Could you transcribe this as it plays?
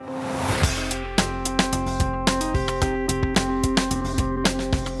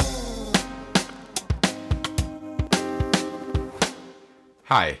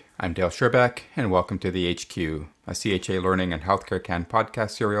Hi, I'm Dale Sherbeck, and welcome to the HQ, a CHA Learning and Healthcare Can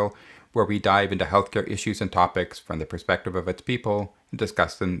podcast serial where we dive into healthcare issues and topics from the perspective of its people and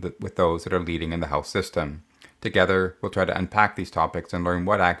discuss them with those that are leading in the health system. Together, we'll try to unpack these topics and learn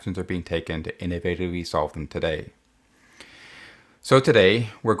what actions are being taken to innovatively solve them today. So today,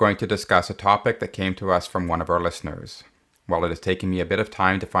 we're going to discuss a topic that came to us from one of our listeners. While it has taken me a bit of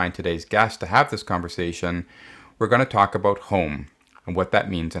time to find today's guest to have this conversation, we're going to talk about home and what that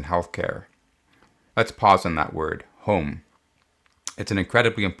means in healthcare. Let's pause on that word, home. It's an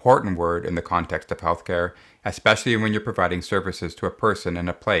incredibly important word in the context of healthcare, especially when you're providing services to a person in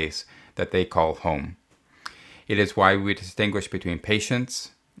a place that they call home. It is why we distinguish between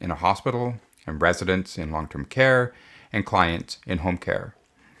patients in a hospital and residents in long-term care and clients in home care.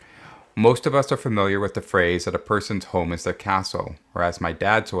 Most of us are familiar with the phrase that a person's home is their castle, or as my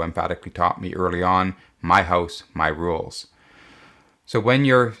dad so emphatically taught me early on, my house, my rules. So when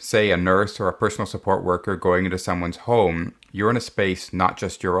you're, say, a nurse or a personal support worker going into someone's home, you're in a space not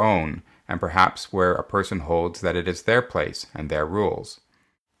just your own, and perhaps where a person holds that it is their place and their rules.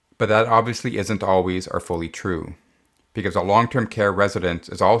 But that obviously isn't always or fully true, because a long-term care residence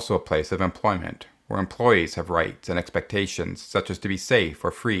is also a place of employment, where employees have rights and expectations, such as to be safe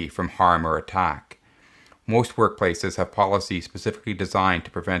or free from harm or attack. Most workplaces have policies specifically designed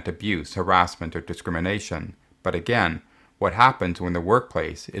to prevent abuse, harassment, or discrimination. But again, what happens when the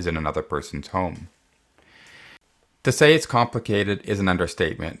workplace is in another person's home? To say it's complicated is an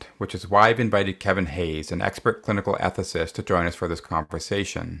understatement, which is why I've invited Kevin Hayes, an expert clinical ethicist, to join us for this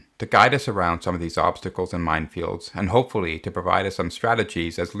conversation, to guide us around some of these obstacles and minefields, and hopefully to provide us some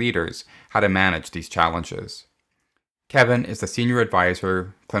strategies as leaders how to manage these challenges. Kevin is the Senior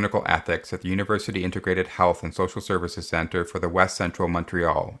Advisor, Clinical Ethics at the University Integrated Health and Social Services Centre for the West Central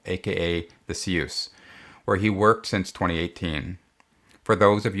Montreal, aka the CEUS, where he worked since 2018. For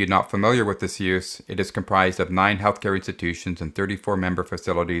those of you not familiar with the CEUS, it is comprised of 9 healthcare institutions and 34 member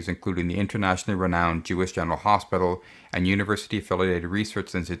facilities, including the internationally renowned Jewish General Hospital and university-affiliated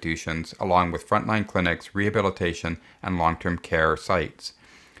research institutions, along with frontline clinics, rehabilitation, and long-term care sites.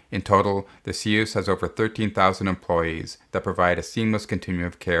 In total, the CEUS has over 13,000 employees that provide a seamless continuum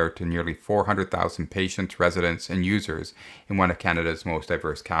of care to nearly 400,000 patients, residents, and users in one of Canada's most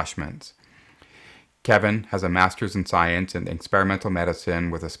diverse catchments. Kevin has a master's in science and experimental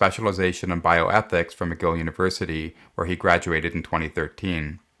medicine with a specialization in bioethics from McGill University, where he graduated in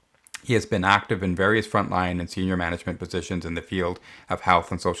 2013. He has been active in various frontline and senior management positions in the field of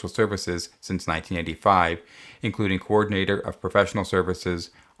health and social services since 1985, including coordinator of professional services,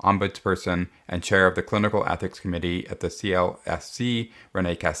 ombudsperson, and chair of the clinical ethics committee at the CLSC,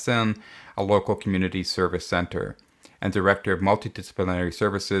 René Cassin, a local community service center, and Director of Multidisciplinary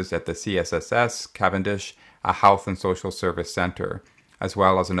Services at the CSSS, Cavendish, a health and social service center, as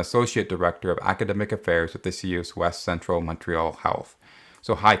well as an Associate Director of Academic Affairs at the CEUS West Central Montreal Health.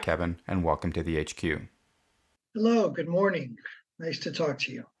 So hi, Kevin, and welcome to the HQ. Hello, good morning. Nice to talk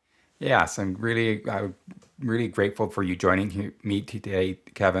to you. Yes, I'm really grateful for you joining me today,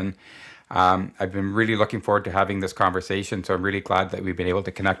 Kevin. I've been really looking forward to having this conversation, so I'm really glad that we've been able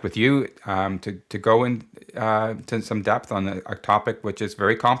to connect with you to go into some depth on a topic which is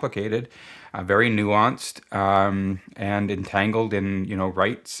very complicated, very nuanced, and entangled in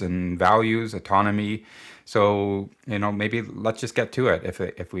rights and values, autonomy. So maybe let's just get to it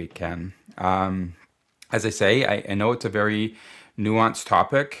if we can. As I say, I know it's a very nuanced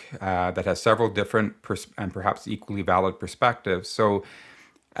topic that has several different and perhaps equally valid perspectives. So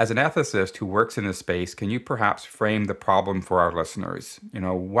as an ethicist who works in this space, can you perhaps frame the problem for our listeners?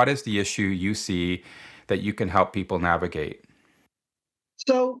 What is the issue you see that you can help people navigate?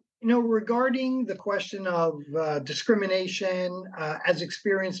 So, regarding the question of discrimination as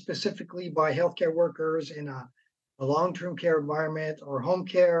experienced specifically by healthcare workers in a long-term care environment or home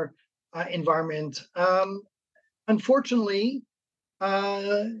care environment, unfortunately,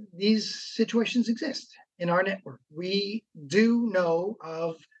 these situations exist in our network. We do know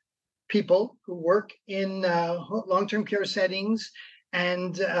of people who work in long-term care settings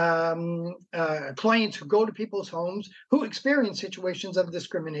and clients who go to people's homes who experience situations of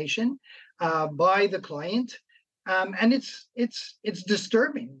discrimination by the client, and it's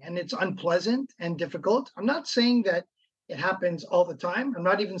disturbing and it's unpleasant and difficult. I'm not saying that it happens all the time. I'm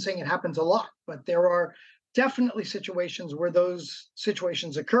not even saying it happens a lot, but there are definitely situations where those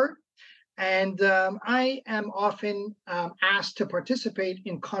situations occur. And I am often asked to participate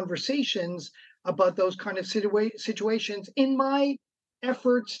in conversations about those kind of situations in my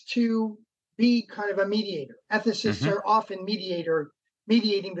efforts to be kind of a mediator. Ethicists Mm-hmm. are often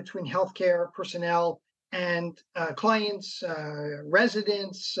mediating between healthcare personnel and clients,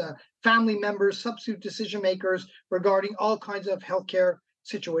 residents, family members, substitute decision makers regarding all kinds of healthcare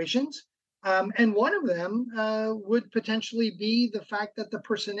situations. And one of them would potentially be the fact that the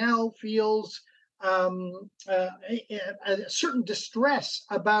personnel feels a certain distress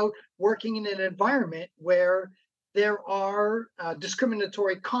about working in an environment where there are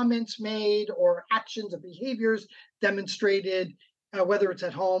discriminatory comments made or actions or behaviors demonstrated, whether it's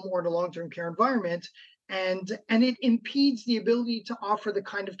at home or in a long-term care environment, and it impedes the ability to offer the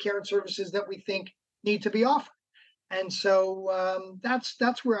kind of care and services that we think need to be offered. And so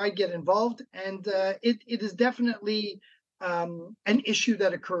that's where I get involved, and it is definitely an issue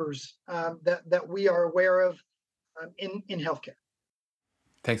that occurs that we are aware of in healthcare.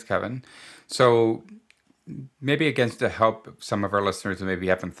 Thanks, Kevin. So maybe again to help some of our listeners who maybe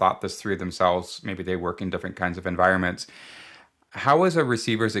haven't thought this through themselves, maybe they work in different kinds of environments. How is a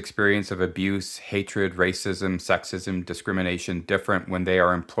receiver's experience of abuse, hatred, racism, sexism, discrimination different when they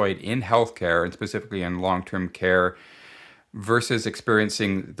are employed in healthcare and specifically in long-term care versus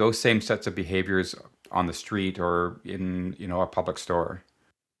experiencing those same sets of behaviors on the street or in, a public store?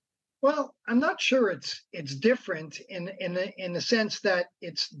 Well, I'm not sure it's different in the sense that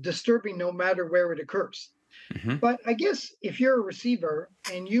it's disturbing no matter where it occurs. Hmm. But I guess if you're a receiver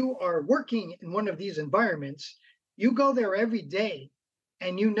and you are working in one of these environments, you go there every day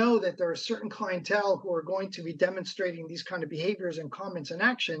and you know that there are certain clientele who are going to be demonstrating these kind of behaviors and comments and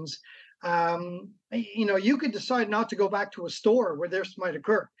actions. You could decide not to go back to a store where this might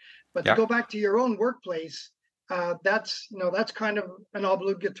occur, but to Yeah. go back to your own workplace, that's kind of an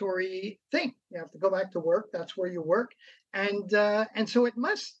obligatory thing. You have to go back to work. That's where you work, and so it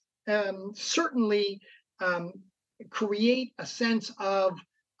must certainly um, create a sense of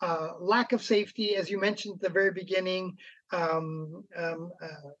lack of safety, as you mentioned at the very beginning. Um, um,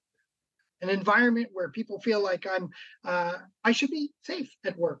 uh, an environment where people feel like I should be safe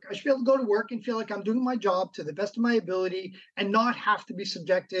at work. I should be able to go to work and feel like I'm doing my job to the best of my ability and not have to be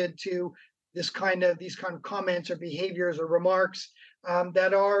subjected to these kind of comments or behaviors or remarks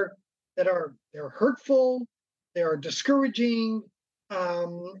they're hurtful, they are discouraging,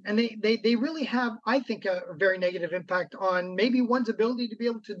 and they really have, I think, a very negative impact on maybe one's ability to be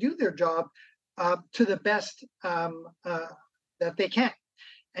able to do their job to the best that they can.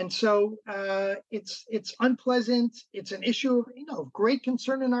 And so it's unpleasant. It's an issue of of great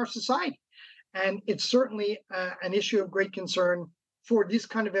concern in our society, and it's certainly an issue of great concern for this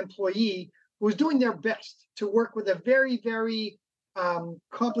kind of employee who is doing their best to work with a very very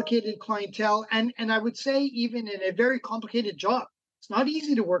complicated clientele, and I would say even in a very complicated job. It's not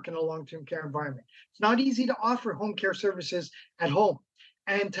easy to work in a long-term care environment. It's not easy to offer home care services at home,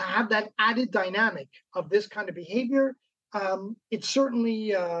 and to have that added dynamic of this kind of behavior, it's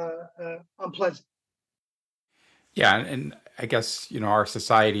certainly unpleasant. Yeah, and I guess, our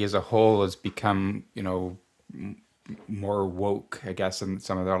society as a whole has become, more woke, I guess, in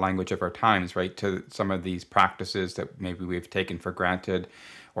some of the language of our times, right? To some of these practices that maybe we've taken for granted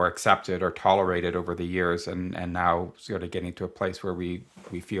or accepted or tolerated over the years, and now sort of getting to a place where we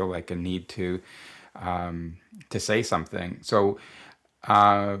feel like a need to say something. So,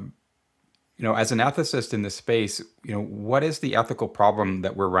 uh, as an ethicist in this space, what is the ethical problem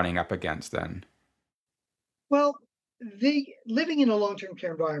that we're running up against then? Well, the living in a long-term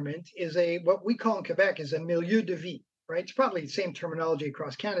care environment is a what we call in Quebec is a milieu de vie, right? It's probably the same terminology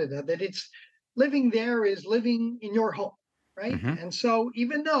across Canada, that it's living there is living in your home, right? Hmm. And so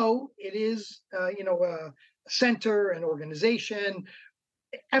even though it is a center, an organization,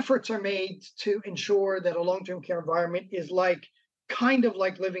 efforts are made to ensure that a long-term care environment is like kind of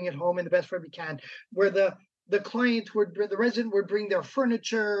like living at home in the best way we can, where the resident would bring their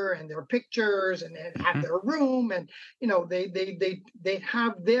furniture and their pictures and have Hmm. their room, and they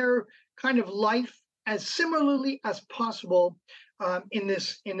have their kind of life as similarly as possible in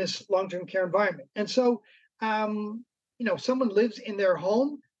this long-term care environment. And so someone lives in their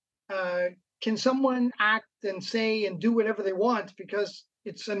home. uh, can someone act and say and do whatever they want because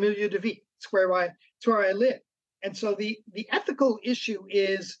it's a milieu de vie? It's where I live. And so the ethical issue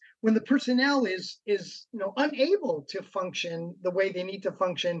is when the personnel is unable to function the way they need to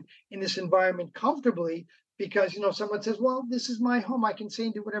function in this environment comfortably because someone says, well, this is my home, I can say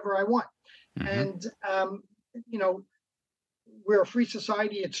and do whatever I want. Hmm. And you know we're a free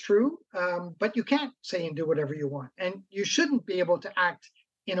society, it's true, but you can't say and do whatever you want, and you shouldn't be able to act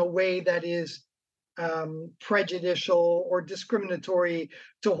in a way that is prejudicial or discriminatory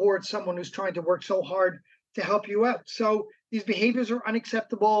towards someone who's trying to work so hard to help you out. So these behaviors are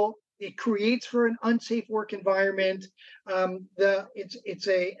unacceptable. It creates for an unsafe work environment. It's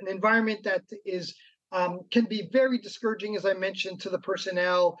an environment that is can be very discouraging, as I mentioned, to the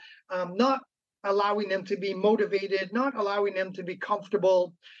personnel, not allowing them to be motivated, not allowing them to be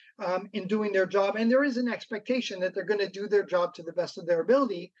comfortable in doing their job. And there is an expectation that they're going to do their job to the best of their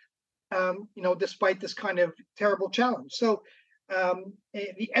ability, despite this kind of terrible challenge. So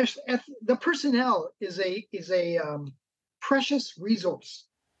the personnel is a precious resource,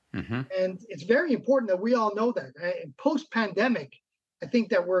 Mm-hmm. and it's very important that we all know that. Post pandemic, I think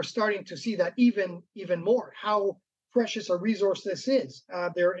that we're starting to see that even more, how precious a resource this is.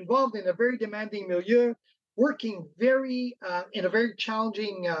 They're involved in a very demanding milieu, working very in a very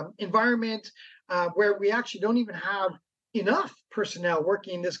challenging environment where we actually don't even have enough personnel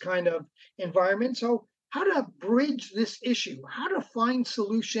working in this kind of environment. So how to bridge this issue, how to find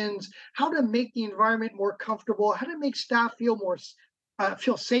solutions, how to make the environment more comfortable, how to make staff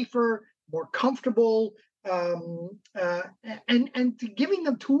feel safer, more comfortable, and to giving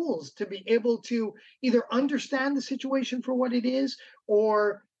them tools to be able to either understand the situation for what it is,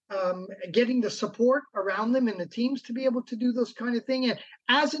 or getting the support around them in the teams to be able to do those kind of things. And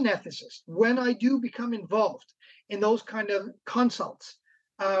as an ethicist, when I do become involved in those kind of consults,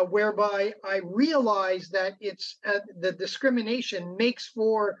 whereby I realize that it's the discrimination makes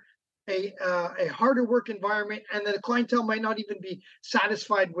for a harder work environment, and that the clientele might not even be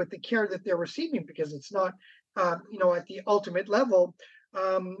satisfied with the care that they're receiving because it's not, at the ultimate level.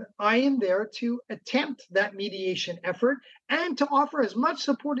 I am there to attempt that mediation effort and to offer as much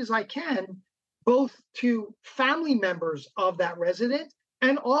support as I can, both to family members of that resident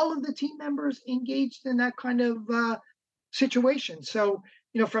and all of the team members engaged in that kind of situation. So,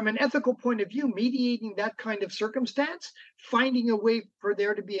 from an ethical point of view, mediating that kind of circumstance, finding a way for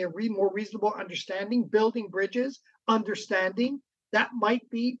there to be a more reasonable understanding, building bridges, understanding, that might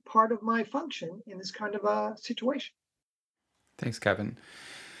be part of my function in this kind of a situation. Thanks, Kevin.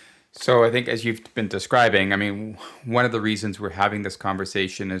 So I think, as you've been describing, I mean, one of the reasons we're having this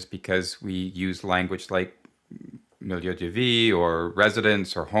conversation is because we use language like milieu de vie or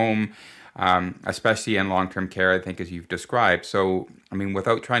residence or home, especially in long-term care, I think, as you've described. So, I mean,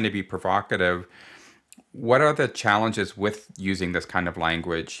 without trying to be provocative, what are the challenges with using this kind of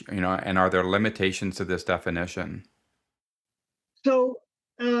language, and are there limitations to this definition? So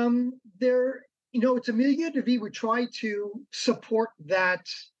it's a milieu de vie. We try to support that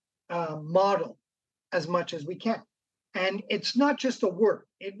model as much as we can. And it's not just a word,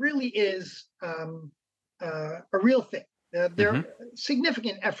 it really is a real thing. There Mm-hmm. are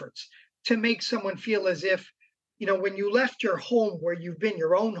significant efforts to make someone feel as if, when you left your home where you've been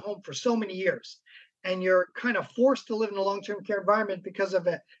your own home for so many years, and you're kind of forced to live in a long term care environment because of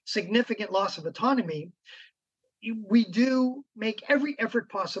a significant loss of autonomy, we do make every effort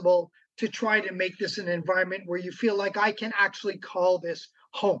possible to try to make this an environment where you feel like I can actually call this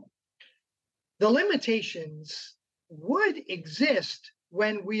home. The limitations would exist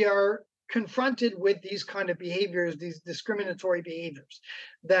when we are confronted with these kind of behaviors, these discriminatory behaviors,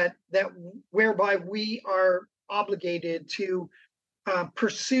 that whereby we are obligated to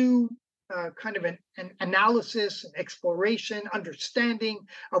pursue kind of an analysis, an exploration, understanding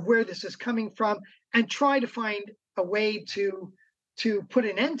of where this is coming from, and try to find a way to put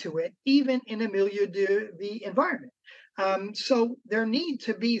an end to it, even in a milieu de vie environment. So there need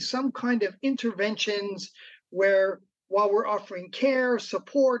to be some kind of interventions where, while we're offering care,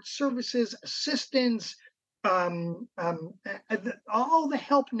 support, services, assistance, all the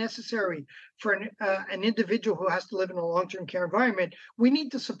help necessary for an individual who has to live in a long-term care environment, we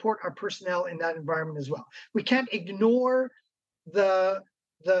need to support our personnel in that environment as well. We can't ignore the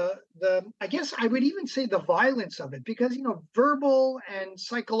I guess I would even say the violence of it, because verbal and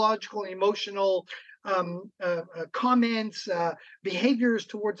psychological and emotional comments, behaviors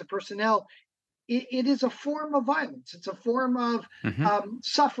towards the personnel, it is a form of violence. It's a form of Mm-hmm.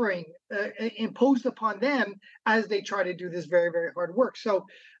 suffering imposed upon them as they try to do this very, very hard work. So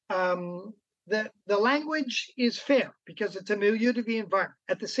the language is fair because it's a milieu de vie environment.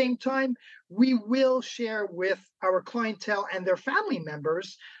 At the same time, we will share with our clientele and their family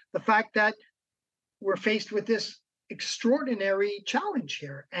members the fact that we're faced with this extraordinary challenge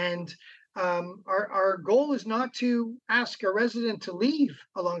here. And our goal is not to ask a resident to leave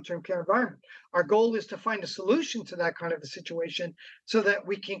a long-term care environment. Our goal is to find a solution to that kind of a situation so that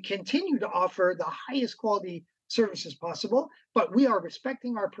we can continue to offer the highest quality services possible, but we are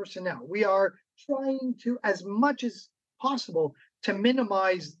respecting our personnel. We are trying to, as much as possible, to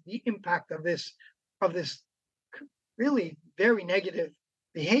minimize the impact of this really very negative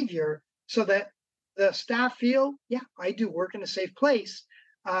behavior, so that the staff feel, yeah, I do work in a safe place,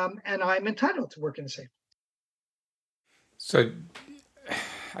 and I'm entitled to work in a safe place. So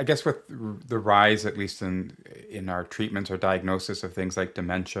I guess with the rise, at least in our treatments or diagnosis of things like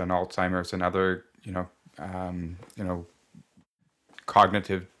dementia and Alzheimer's and other,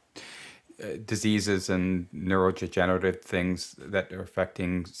 cognitive diseases and neurodegenerative things that are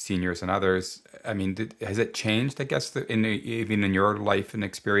affecting seniors and others. I mean, has it changed? I guess even in your life and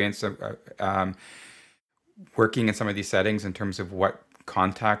experience of working in some of these settings in terms of what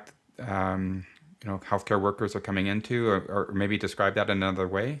contact healthcare workers are coming into, or maybe describe that in another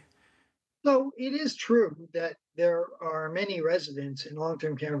way. So it is true that there are many residents in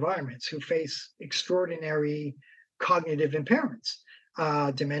long-term care environments who face extraordinary cognitive impairments.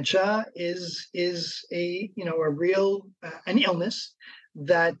 Dementia is a real an illness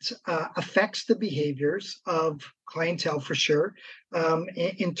that affects the behaviors of clientele for sure,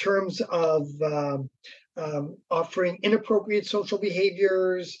 in terms of offering inappropriate social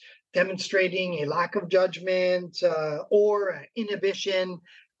behaviors, demonstrating a lack of judgment or inhibition,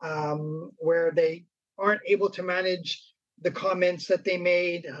 where they aren't able to manage the comments that they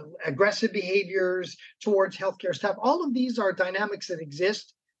made, aggressive behaviors towards healthcare staff. All of these are dynamics that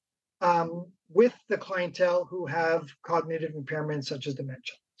exist with the clientele who have cognitive impairments such as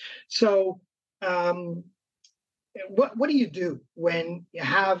dementia. So, what do you do when you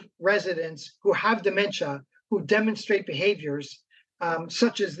have residents who have dementia who demonstrate behaviors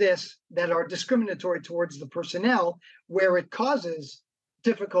such as this that are discriminatory towards the personnel, where it causes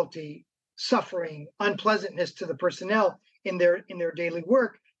difficulty, suffering, unpleasantness to the personnel in their daily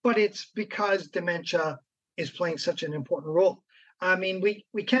work, but it's because dementia is playing such an important role. I mean,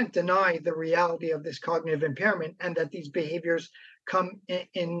 we can't deny the reality of this cognitive impairment and that these behaviors come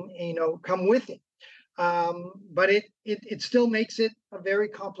with it. But it still makes it a very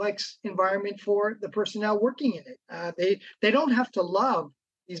complex environment for the personnel working in it. They don't have to love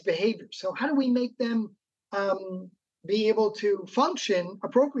these behaviors. So how do we make them be able to function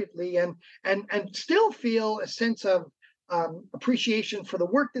appropriately and still feel a sense of appreciation for the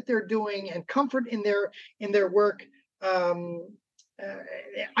work that they're doing and comfort in their work? Uh,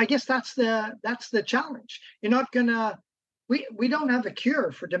 I guess that's the challenge. You're not gonna. We don't have a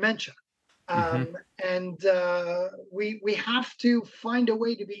cure for dementia. Hmm. And we have to find a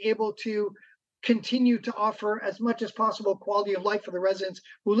way to be able to continue to offer as much as possible quality of life for the residents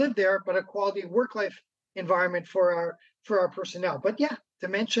who live there, but a quality work life environment for our personnel. But yeah,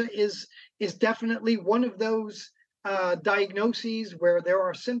 dementia is definitely one of those diagnoses where there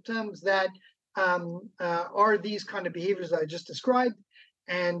are symptoms that are these kind of behaviors that I just described,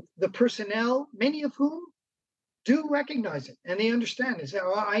 and the personnel, many of whom do recognize it and they understand. They say,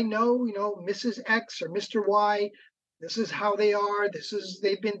 "Oh, I know, Mrs. X or Mr. Y. This is how they are.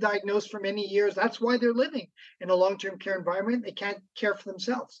 They've been diagnosed for many years. That's why they're living in a long-term care environment. They can't care for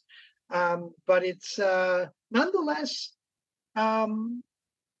themselves." But it's nonetheless um,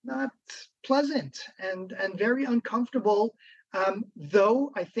 not pleasant and very uncomfortable.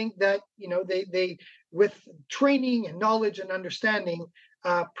 Though I think that they with training and knowledge and understanding,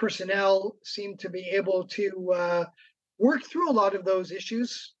 personnel seem to be able to work through a lot of those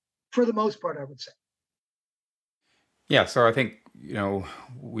issues for the most part, I would say. Yeah, so I think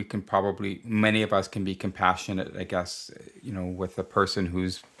we can probably many of us can be compassionate, I guess, with a person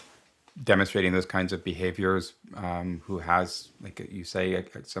who's demonstrating those kinds of behaviors, who has, like you say,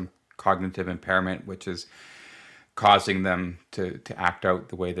 some cognitive impairment, which is causing them to act out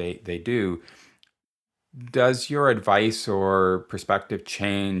the way they do. Does your advice or perspective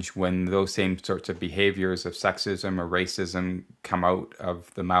change when those same sorts of behaviors of sexism or racism come out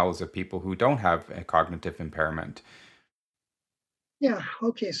of the mouths of people who don't have a cognitive impairment? Yeah.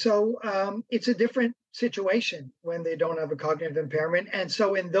 Okay. So it's a different situation when they don't have a cognitive impairment, and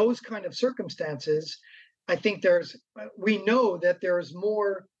so in those kind of circumstances, I think we know that there's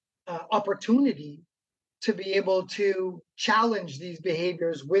more opportunity to be able to challenge these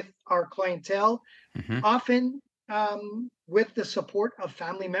behaviors with our clientele, Hmm. often with the support of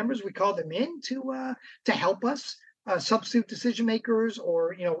family members. We call them in to help us, substitute decision makers,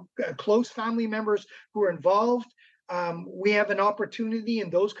 or close family members who are involved. We have an opportunity in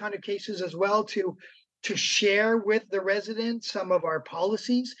those kind of cases as well to share with the residents some of our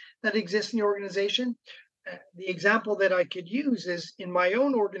policies that exist in the organization. The example that I could use is in my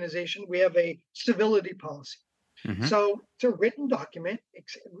own organization, we have a civility policy. Hmm. So it's a written document,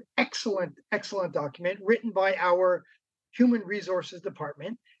 excellent, excellent document written by our human resources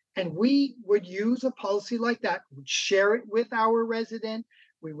department. And we would use a policy like that, we would share it with our resident,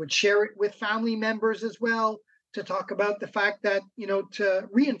 we would share it with family members as well, to talk about the fact that, to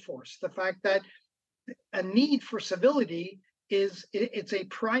reinforce the fact that a need for civility it's a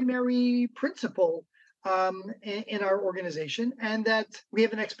primary principle in our organization, and that we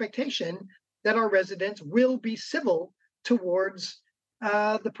have an expectation that our residents will be civil towards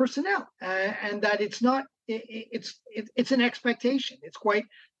the personnel, and that it's not it's an expectation. It's quite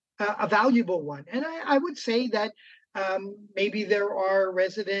a valuable one, and I would say that maybe there are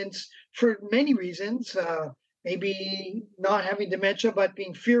residents for many reasons. Maybe not having dementia, but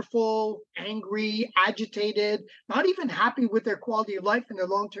being fearful, angry, agitated, not even happy with their quality of life in their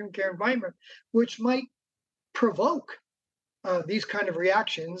long term care environment, which might provoke these kind of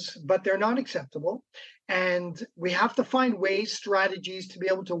reactions, but they're not acceptable. And we have to find ways, strategies to be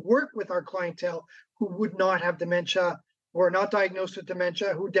able to work with our clientele who would not have dementia or are not diagnosed with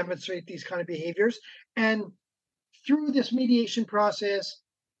dementia, who demonstrate these kind of behaviors. And through this mediation process,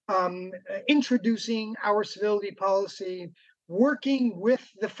 introducing our civility policy, working with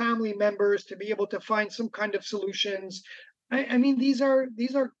the family members to be able to find some kind of solutions. I mean, these are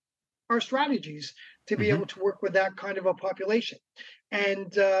our strategies to be Hmm. able to work with that kind of a population.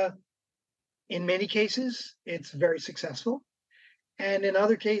 And in many cases, it's very successful. And in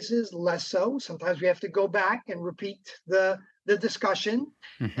other cases, less so. Sometimes we have to go back and repeat the discussion,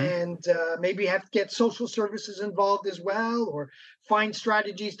 Hmm. and maybe have to get social services involved as well, or find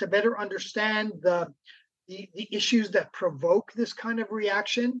strategies to better understand the issues that provoke this kind of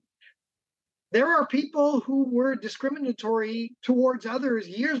reaction. There are people who were discriminatory towards others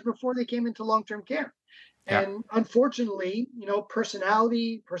years before they came into long-term care. Yeah. And unfortunately,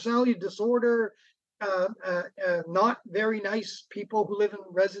 personality disorder, not very nice people who live in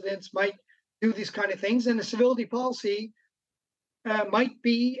residence might do these kind of things. And a civility policy might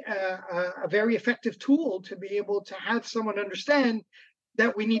be a very effective tool to be able to have someone understand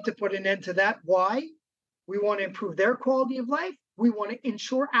that we need to put an end to that. Why? We want to improve their quality of life. We want to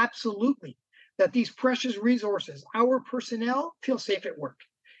ensure absolutely that these precious resources, our personnel, feel safe at work.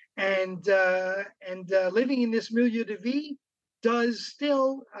 And living in this milieu de vie does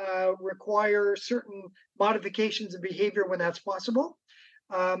still require certain modifications of behavior when that's possible,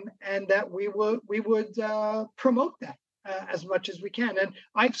 and that we would promote that as much as we can. And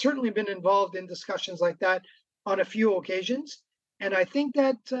I've certainly been involved in discussions like that on a few occasions. And I think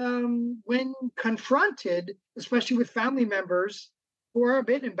that when confronted, especially with family members who are a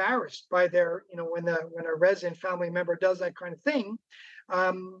bit embarrassed by their, when a resident family member does that kind of thing,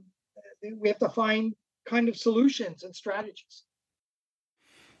 um, we have to find kind of solutions and strategies.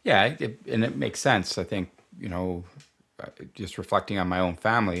 Yeah, and it makes sense. I think, you know, just reflecting on my own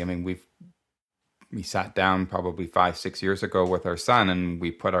family. I mean, we sat down probably 5, 6 years ago with our son, and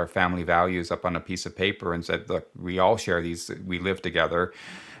we put our family values up on a piece of paper and said, "Look, we all share these. We live together,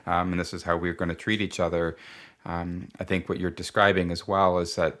 and this is how we're going to treat each other." I think what you're describing as well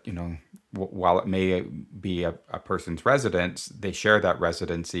is that, while it may be a person's residence, they share that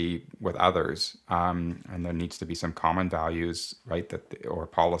residency with others, and there needs to be some common values, right? Or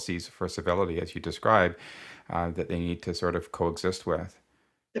policies for civility, as you describe, that they need to sort of coexist with.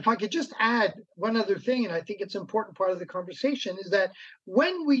 If I could just add one other thing, and I think it's an important part of the conversation, is that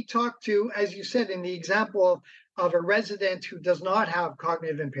when we talk to, as you said, in the example of a resident who does not have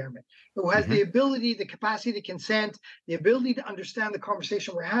cognitive impairment, who has Hmm. the ability, the capacity to consent, the ability to understand the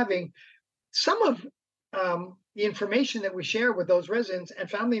conversation we're having, some of the information that we share with those residents and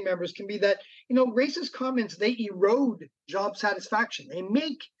family members can be that, racist comments, they erode job satisfaction.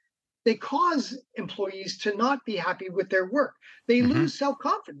 They cause employees to not be happy with their work. They Hmm. lose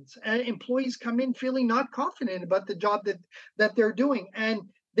self-confidence. Employees come in feeling not confident about the job that they're doing, and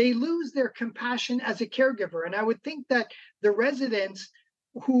they lose their compassion as a caregiver. And I would think that the residents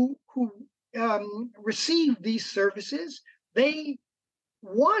who receive these services, they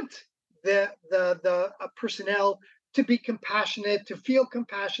want the personnel to be compassionate, to feel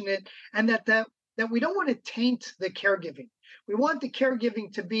compassionate, and that we don't want to taint the caregiving. We want the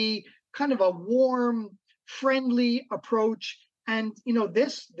caregiving to be kind of a warm, friendly approach. And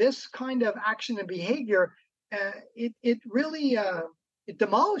this kind of action and behavior, it really it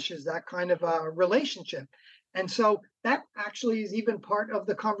demolishes that kind of relationship. And so that actually is even part of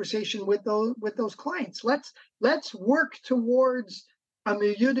the conversation with those clients. Let's work towards a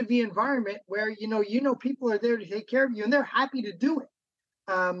milieu de vie environment where people are there to take care of you and they're happy to do it.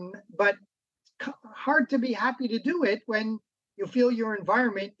 But hard to be happy to do it when you feel your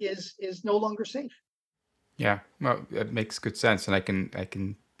environment is no longer safe. Yeah, well, it makes good sense, and I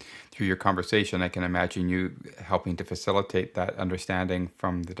can, through your conversation, I can imagine you helping to facilitate that understanding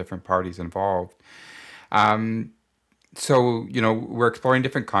from the different parties involved. Um, so, we're exploring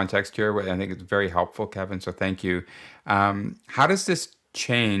different contexts here. I think it's very helpful, Kevin. So, thank you. How does this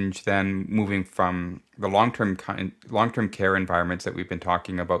change then, moving from the long-term care environments that we've been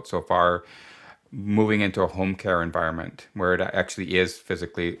talking about so far? moving into a home care environment where it actually is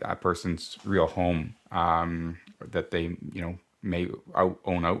physically a person's real home, that they, may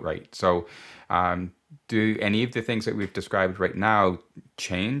own outright. So, do any of the things that we've described right now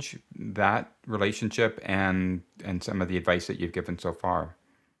change that relationship and some of the advice that you've given so far?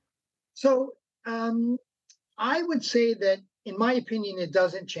 So I would say that, in my opinion, it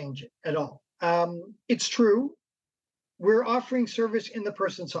doesn't change it at all. It's true. We're offering service in the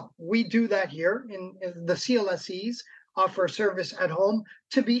person's home. We do that here in the CLSEs offer service at home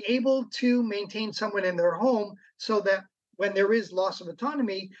to be able to maintain someone in their home so that when there is loss of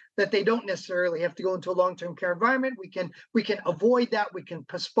autonomy, that they don't necessarily have to go into a long-term care environment. We can avoid that. We can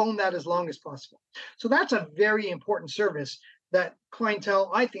postpone that as long as possible. So that's a very important service that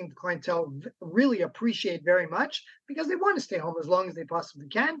I think the clientele really appreciate very much because they want to stay home as long as they possibly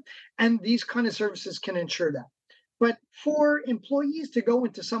can. And these kind of services can ensure that. But for employees to go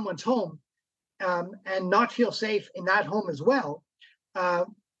into someone's home and not feel safe in that home as well, uh,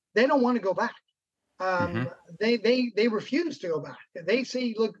 they don't want to go back. Um, Mm-hmm. they refuse to go back. They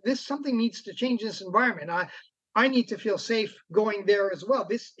say, "Look, this something needs to change this environment. I need to feel safe going there as well.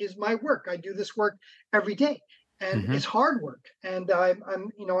 This is my work. I do this work every day, and Mm-hmm. it's hard work. And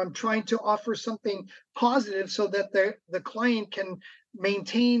I'm trying to offer something positive so that the client can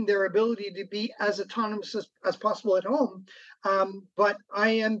maintain their ability to be as autonomous as possible at home. But I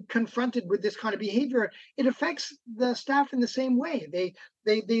am confronted with this kind of behavior. It affects the staff in the same way.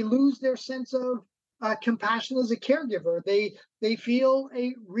 They lose their sense of compassion as a caregiver. They feel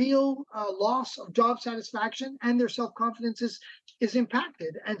a real loss of job satisfaction, and their self confidence is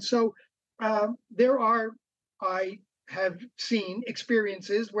impacted. And so I have seen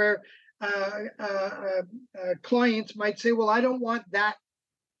experiences where clients might say, "Well, I don't want that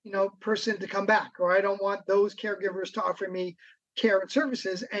person to come back, or I don't want those caregivers to offer me care and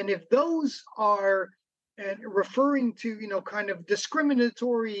services." And if those are referring to kind of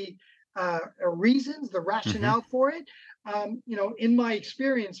discriminatory reasons, the Mm-hmm. rationale for it, in my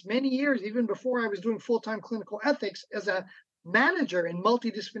experience, many years, even before I was doing full-time clinical ethics as a manager in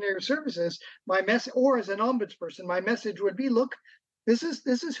multidisciplinary services, my message, or as an ombudsperson, my message would be, look, this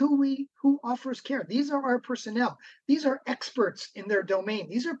is who offers care. These are our personnel. These are experts in their domain.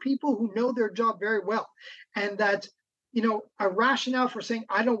 These are people who know their job very well. And that, a rationale for saying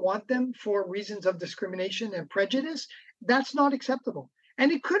I don't want them for reasons of discrimination and prejudice, that's not acceptable.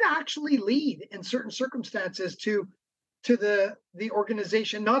 And it could actually lead in certain circumstances to the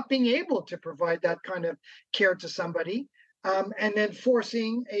organization not being able to provide that kind of care to somebody, and then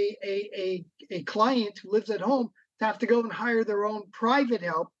forcing a client who lives at home to have to go and hire their own private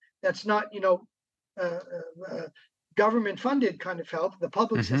help that's not uh, government funded kind of help, the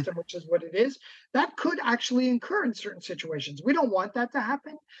public Mm-hmm. system, which is what it is. That could actually incur in certain situations. We don't want that to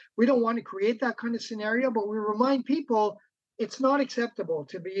happen. We don't want to create that kind of scenario, but we remind people it's not acceptable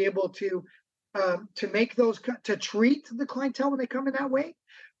to be able to make those to treat the clientele when they come in that way,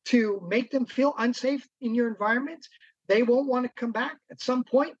 to make them feel unsafe in your environment. They won't want to come back at some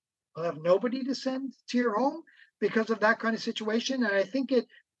point. You'll have nobody to send to your home because of that kind of situation. And I think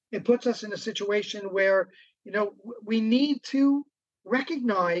it puts us in a situation where we need to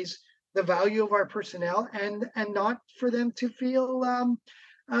recognize the value of our personnel, and not for them to feel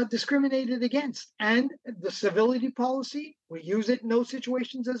discriminated against. And the civility policy, we use it in those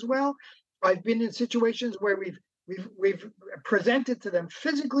situations as well. I've been in situations where we've presented to them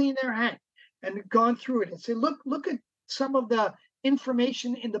physically in their hand and gone through it and say, look at some of the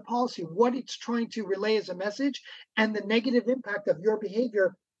information in the policy, what it's trying to relay as a message, and the negative impact of your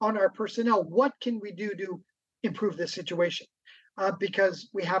behavior on our personnel. What can we do to improve this situation? Because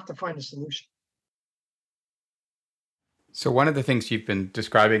we have to find a solution. So one of the things you've been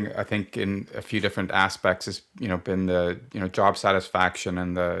describing, I think, in a few different aspects, has been the job satisfaction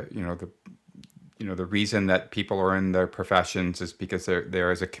and the reason that people are in their professions is because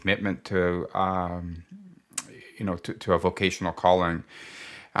there is a commitment to to a vocational calling.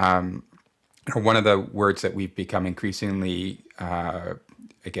 Um, One of the words that we've become increasingly, I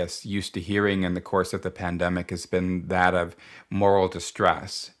guess, used to hearing in the course of the pandemic has been that of moral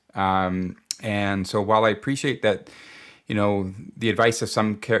distress. And so while I appreciate that, the advice of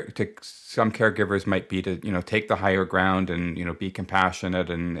to some caregivers might be to, take the higher ground and, be compassionate,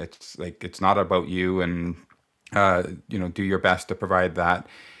 and it's like, it's not about you, and, do your best to provide that.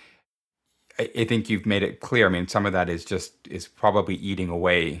 I think you've made it clear. I mean, some of that is probably eating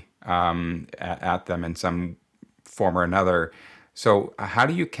away at them in some form or another. So, how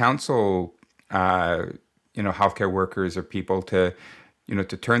do you counsel, healthcare workers or people to,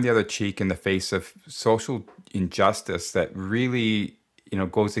 to turn the other cheek in the face of social injustice that really,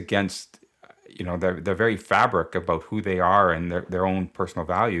 goes against, the very fabric about who they are and their own personal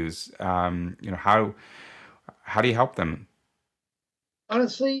values. How do you help them?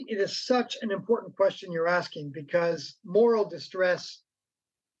 Honestly, it is such an important question you're asking because moral distress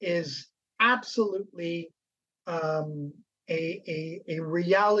is absolutely um, a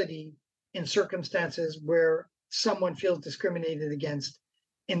reality in circumstances where someone feels discriminated against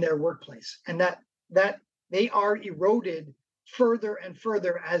in their workplace, and that they are eroded further and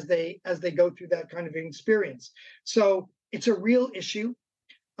further as they go through that kind of experience. So it's a real issue.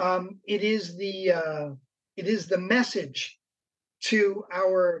 It is the message to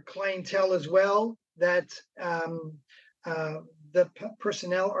our clientele as well that uh, the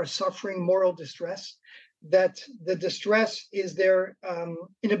personnel are suffering moral distress, that the distress is their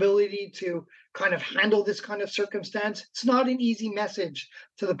inability to kind of handle this kind of circumstance. It's not an easy message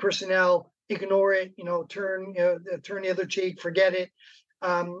to the personnel. Ignore it, turn the other cheek, forget it.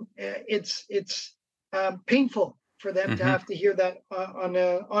 It's painful for them to Hmm. have to hear that in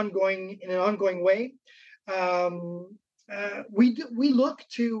an ongoing way. Um, we look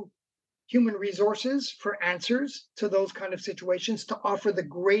to human resources for answers to those kind of situations to offer the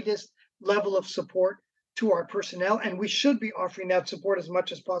greatest level of support to our personnel, and we should be offering that support as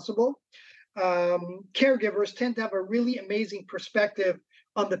much as possible. Caregivers tend to have a really amazing perspective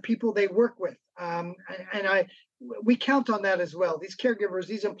on the people they work with, and we count on that as well. These caregivers,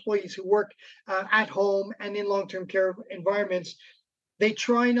 these employees who work at home and in long-term care environments, they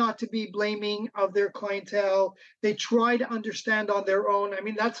try not to be blaming of their clientele. They try to understand on their own. I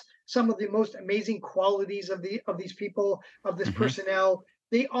mean, that's some of the most amazing qualities of these people, of this Hmm. personnel.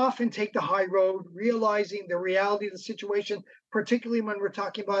 They often take the high road, realizing the reality of the situation, particularly when we're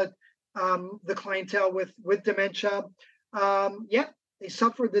talking about the clientele with dementia. Yeah, they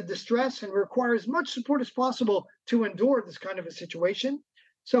suffer the distress and require as much support as possible to endure this kind of a situation.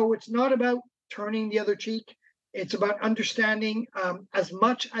 So it's not about turning the other cheek. It's about understanding as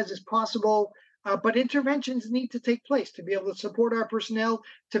much as is possible, but interventions need to take place to be able to support our personnel,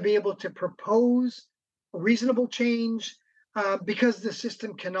 to be able to propose reasonable change, because the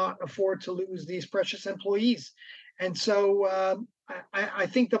system cannot afford to lose these precious employees. And so I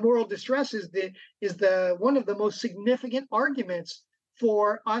think the moral distress is the one of the most significant arguments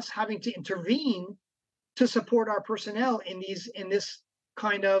for us having to intervene to support our personnel in this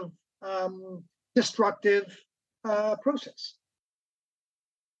kind of destructive process.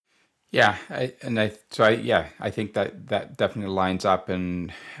 Yeah, I think that definitely lines up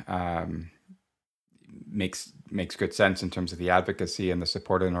and um, makes good sense in terms of the advocacy and the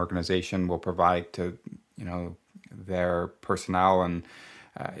support an organization will provide to their personnel and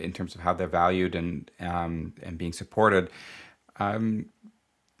in terms of how they're valued and being supported. Um,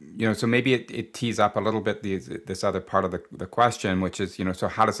 so maybe it tees up a little bit this other part of the question, which is, so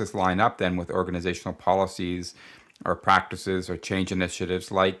how does this line up then with organizational policies or practices or change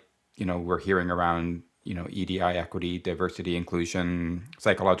initiatives like, we're hearing around, EDI, equity, diversity, inclusion,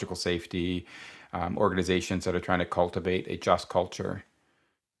 psychological safety, organizations that are trying to cultivate a just culture.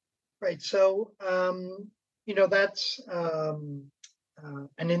 Right. So, that's an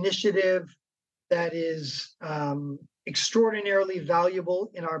initiative that is extraordinarily valuable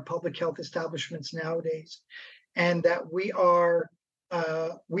in our public health establishments nowadays, and that we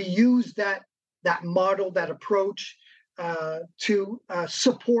use that model, that approach, to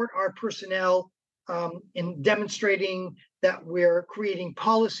support our personnel in demonstrating that we're creating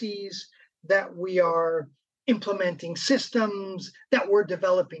policies, that we are implementing systems, that we're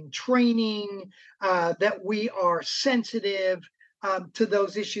developing training, that we are sensitive to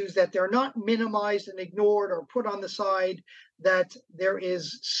those issues, that they're not minimized and ignored or put on the side, that there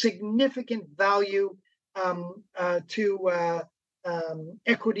is significant value to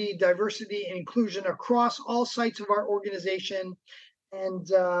equity, diversity, and inclusion across all sites of our organization.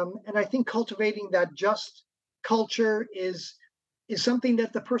 And I think cultivating that just culture is something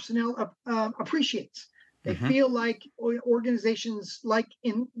that the personnel appreciates. They Hmm. feel like organizations like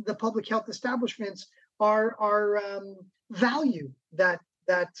in the public health establishments are value that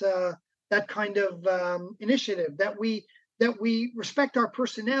kind of initiative, that we respect our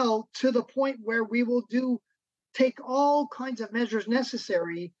personnel to the point where we will take all kinds of measures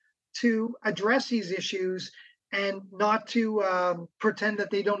necessary to address these issues and not to pretend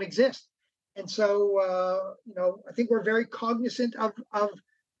that they don't exist. And so, I think we're very cognizant of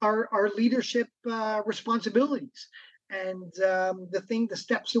our leadership responsibilities and the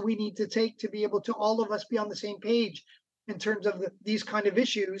steps that we need to take to be able to all of us be on the same page in terms of these kind of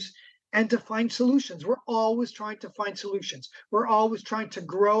issues and to find solutions. We're always trying to find solutions. We're always trying to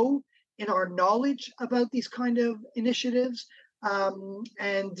grow in our knowledge about these kind of initiatives,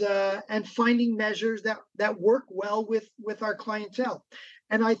 and finding measures that work well with our clientele.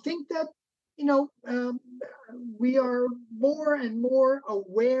 And I think that you know we are more and more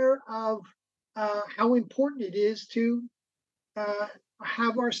aware of how important it is to uh,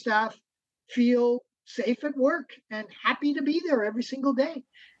 have our staff feel safe at work and happy to be there every single day.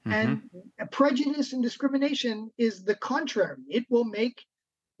 Mm-hmm. And prejudice and discrimination is the contrary. It will make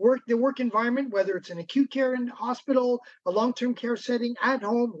the work environment, whether it's an acute care in hospital, a long-term care setting, at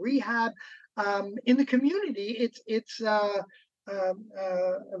home, rehab, in the community,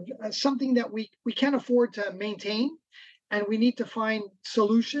 something that we can't afford to maintain, and we need to find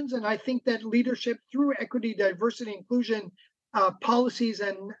solutions. And I think that leadership through equity, diversity, inclusion policies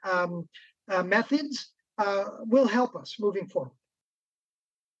and methods will help us moving forward.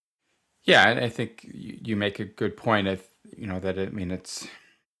 Yeah, I think you make a good point. That I mean, it's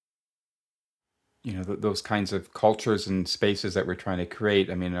those kinds of cultures and spaces that we're trying to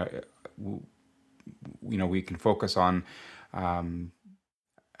create. I mean, we can focus on um,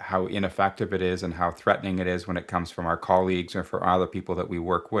 how ineffective it is and how threatening it is when it comes from our colleagues or for other people that we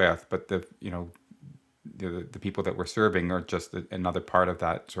work with. But the people that we're serving are just another part of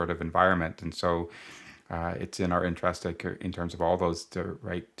that sort of environment, and so it's in our interest, like, in terms of all those, to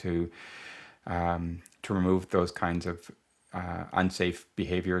remove those kinds of unsafe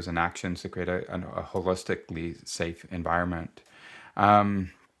behaviors and actions to create a holistically safe environment.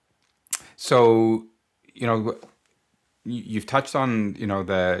 Um, so, you know, you've touched on,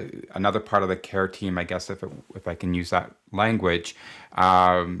 the another part of the care team, I guess, if I can use that language,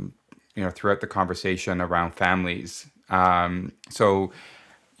 throughout the conversation around families. So,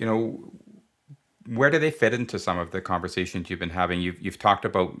 you know, where do they fit into some of the conversations you've been having? You've talked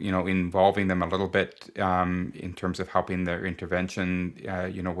about, involving them a little bit, in terms of helping their intervention,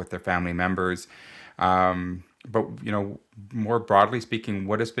 with their family members. But more broadly speaking,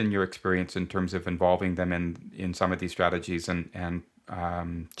 what has been your experience in terms of involving them in some of these strategies and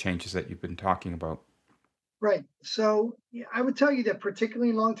changes that you've been talking about? Right. So yeah, I would tell you that particularly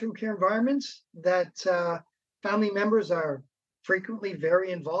in long-term care environments, that family members are frequently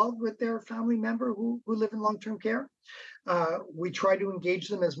very involved with their family member who live in long-term care. We try to engage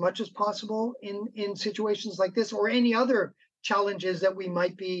them as much as possible in situations like this or any other challenges that we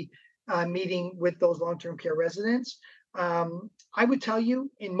might be meeting with those long-term care residents. I would tell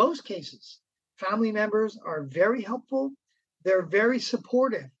you, in most cases, family members are very helpful. They're very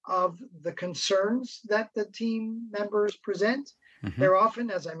supportive of the concerns that the team members present. Hmm. They're often,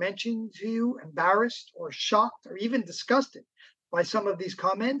 as I mentioned to you, embarrassed or shocked or even disgusted by some of these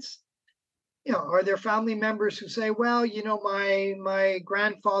comments. Are there family members who say, well, my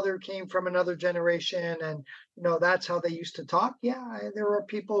grandfather came from another generation, and that's how they used to talk? Yeah, there are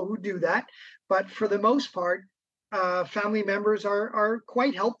people who do that, but for the most part, family members are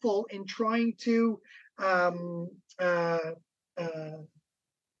quite helpful in trying to um, uh, uh,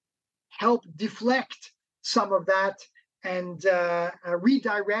 help deflect some of that and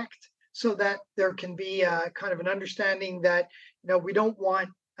redirect, so that there can be kind of an understanding that we don't want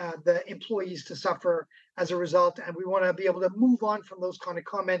the employees to suffer as a result, and we want to be able to move on from those kind of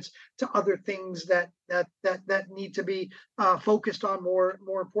comments to other things that need to be focused on more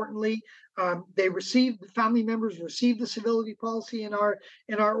importantly. Family members receive the civility policy in our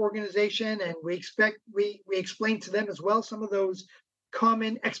organization, and we explain to them as well some of those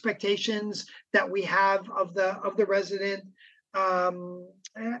common expectations that we have of the resident.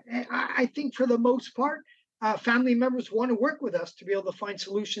 I think for the most part, family members want to work with us to be able to find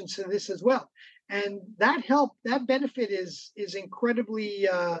solutions to this as well, and that benefit is incredibly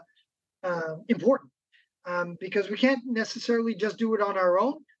important, because we can't necessarily just do it on our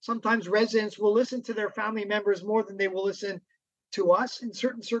own. Sometimes residents will listen to their family members more than they will listen to us in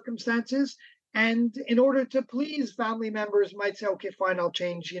certain circumstances. And in order to please family members, might say, "Okay, fine, I'll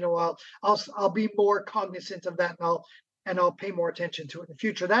change. I'll be more cognizant of that, and I'll pay more attention to it in the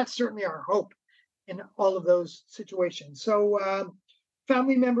future." That's certainly our hope in all of those situations. So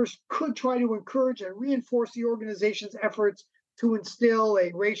family members could try to encourage and reinforce the organization's efforts to instill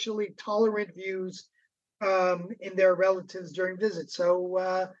a racially tolerant views in their relatives during visits.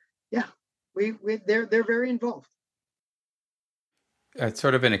 So yeah, they're very involved. It's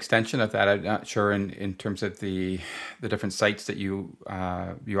sort of an extension of that. I'm not sure in terms of the different sites that you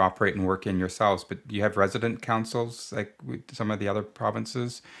operate and work in yourselves, but do you have resident councils like with some of the other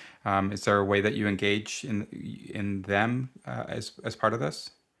provinces? Is there a way that you engage in them as part of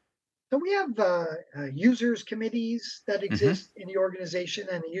this? So we have users committees that Hmm. exist in the organization,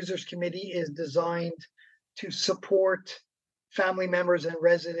 and the users committee is designed to support. family members and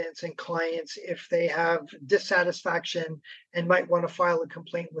residents and clients if they have dissatisfaction and might want to file a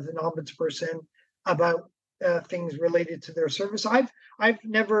complaint with an ombudsperson about things related to their service. I've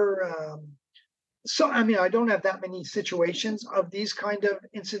never I mean, I don't have that many situations of these kind of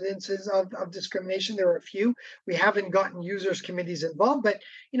incidences of discrimination. There are a few. We haven't gotten users committees involved, but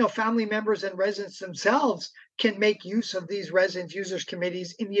family members and residents themselves can make use of these resident users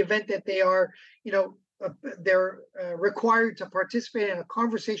committees in the event that they are, you know, they're required to participate in a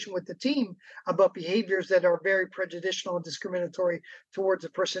conversation with the team about behaviors that are very prejudicial and discriminatory towards the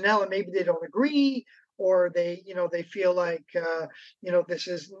personnel, and maybe they don't agree, or they feel like this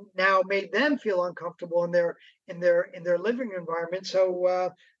has now made them feel uncomfortable in their living environment.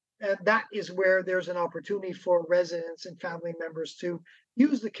 So that is where there's an opportunity for residents and family members to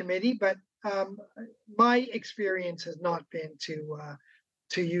use the committee. But my experience has not been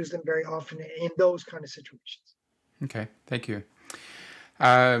to use them very often in those kind of situations. Okay, thank you.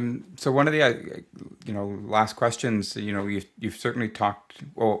 So one of the last questions, you've certainly talked.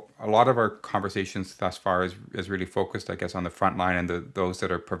 Well, a lot of our conversations thus far is really focused, I guess, on the front line and those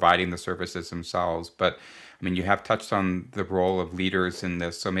that are providing the services themselves. But I mean, you have touched on the role of leaders in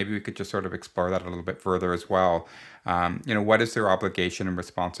this, so maybe we could just sort of explore that a little bit further as well. What is their obligation and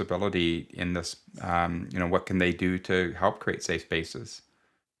responsibility in this? What can they do to help create safe spaces?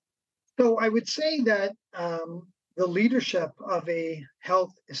 So I would say that the leadership of a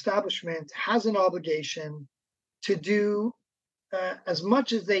health establishment has an obligation to do as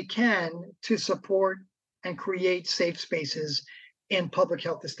much as they can to support and create safe spaces in public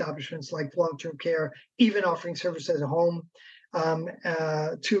health establishments like long-term care, even offering services at home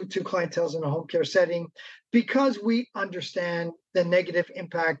to clientele in a home care setting, because we understand the negative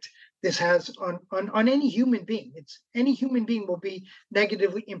impact this has on any human being. Any human being will be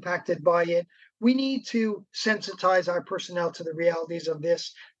negatively impacted by it. We need to sensitize our personnel to the realities of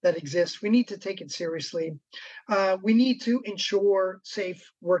this that exists. We need to take it seriously. We need to ensure safe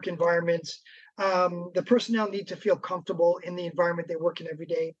work environments. The personnel need to feel comfortable in the environment they work in every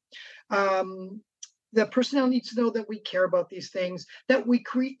day. The personnel needs to know that we care about these things, that we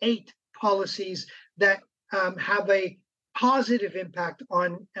create policies that have a positive impact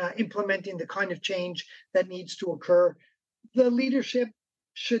on implementing the kind of change that needs to occur. The leadership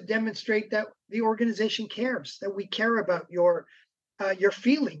should demonstrate that the organization cares, that we care about your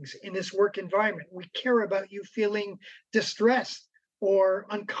feelings in this work environment. We care about you feeling distressed or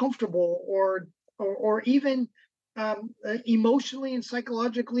uncomfortable or even emotionally and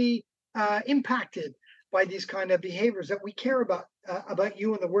psychologically impacted by these kind of behaviors. That we care about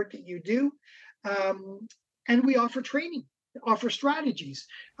you and the work that you do, and we offer training, offer strategies.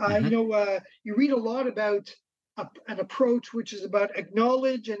 Mm-hmm. You read a lot about an approach which is about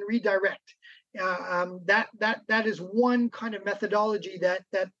acknowledge and redirect. That is one kind of methodology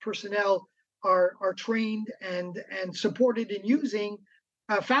that personnel are trained and supported in using.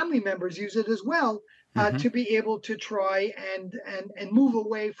 Family members use it as well Mm-hmm. to be able to try and move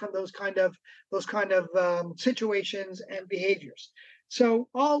away from those kind of situations and behaviors. So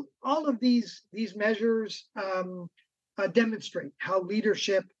all of these measures demonstrate how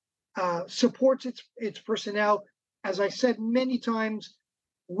leadership supports its personnel. As I said many times,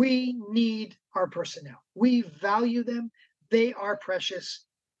 we need our personnel. We value them. They are precious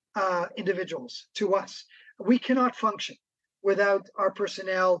individuals to us. We cannot function without our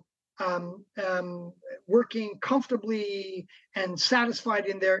personnel working comfortably and satisfied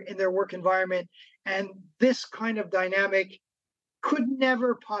in their work environment. And this kind of dynamic could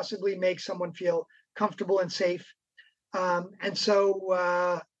never possibly make someone feel comfortable and safe. And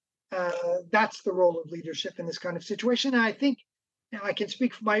so that's the role of leadership in this kind of situation. And I think I can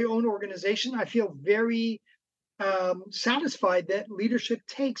speak for my own organization. I feel very satisfied that leadership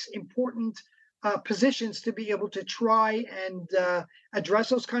takes important positions to be able to try and address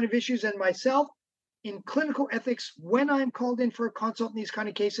those kind of issues. And myself, in clinical ethics, when I'm called in for a consult in these kind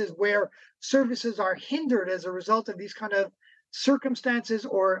of cases where services are hindered as a result of these kind of circumstances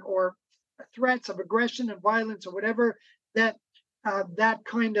or threats of aggression and violence or whatever, that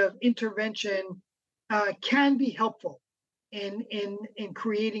kind of intervention can be helpful in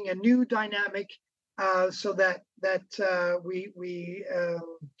creating a new dynamic so that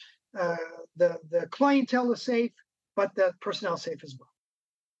the clientele is safe, but the personnel safe as well.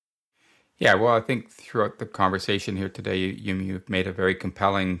 Yeah, well, I think throughout the conversation here today, you've made a very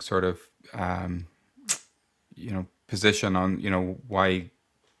compelling sort of position on why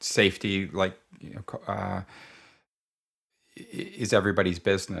safety is everybody's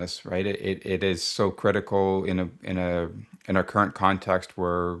business, right? It is so critical in our current context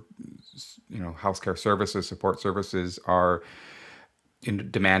where healthcare services, support services are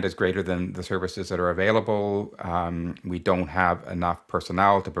demand is greater than the services that are available. We don't have enough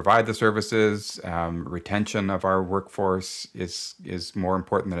personnel to provide the services. Retention of our workforce is more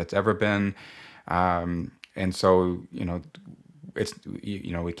important than it's ever been. And so, it's,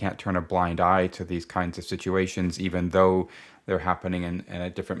 we can't turn a blind eye to these kinds of situations, even though they're happening in a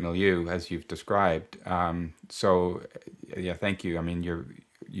different milieu, as you've described. So, yeah, thank you. I mean,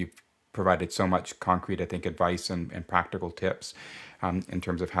 you've provided so much concrete, I think, advice and practical tips in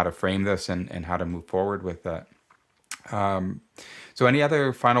terms of how to frame this and how to move forward with that. So any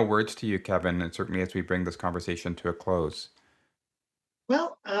other final words to you, Kevin, and certainly as we bring this conversation to a close?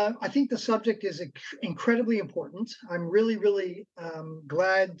 Well, I think the subject is incredibly important. I'm really, really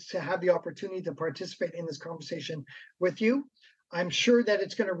glad to have the opportunity to participate in this conversation with you. I'm sure that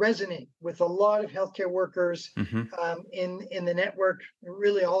it's going to resonate with a lot of healthcare workers in the network,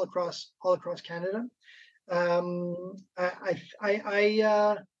 really all across Canada. I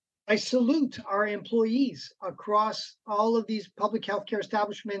salute our employees across all of these public healthcare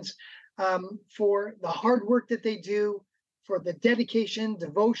establishments for the hard work that they do, for the dedication,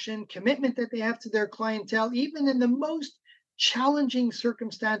 devotion, commitment that they have to their clientele, even in the most challenging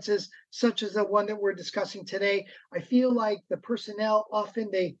circumstances, such as the one that we're discussing today. I feel like the personnel often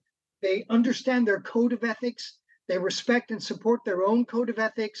they understand their code of ethics, they respect and support their own code of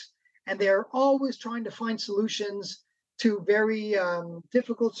ethics, and they're always trying to find solutions to very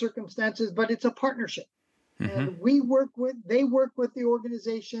difficult circumstances. But it's a partnership, and they work with the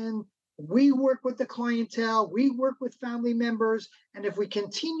organization. We work with the clientele, we work with family members, and if we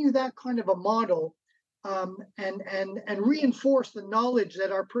continue that kind of a model and reinforce the knowledge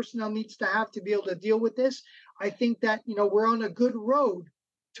that our personnel needs to have to be able to deal with this, I think that we're on a good road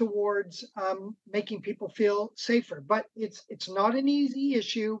towards making people feel safer. But it's not an easy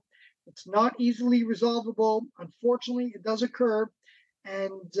issue. It's not easily resolvable. Unfortunately, it does occur,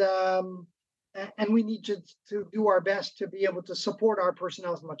 and we need to do our best to be able to support our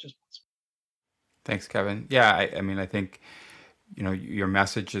personnel as much as possible. Thanks, Kevin. Yeah, I mean, I think, your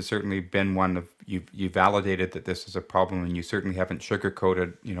message has certainly been one of you validated that this is a problem, and you certainly haven't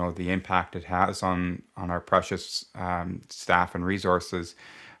sugarcoated, the impact it has on our precious staff and resources.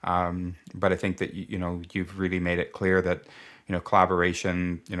 But I think that, you've really made it clear that,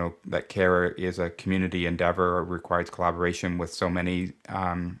 collaboration, that care is a community endeavor, requires collaboration with so many,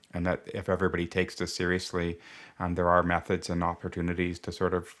 and that if everybody takes this seriously, there are methods and opportunities to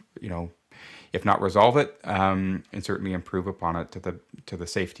sort of, if not resolve it, and certainly improve upon it to the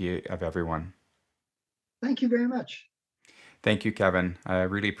safety of everyone. Thank you very much. Thank you, Kevin. I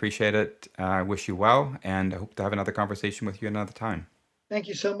really appreciate it. I wish you well, and I hope to have another conversation with you another time. Thank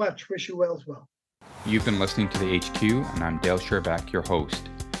you so much. Wish you well as well. You've been listening to the HQ, and I'm Dale Sherbeck, your host.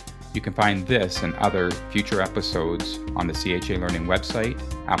 You can find this and other future episodes on the CHA Learning website,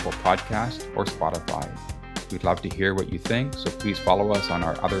 Apple Podcast, or Spotify. We'd love to hear what you think, so please follow us on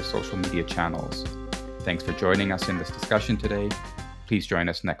our other social media channels. Thanks for joining us in this discussion today. Please join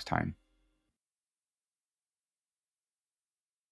us next time.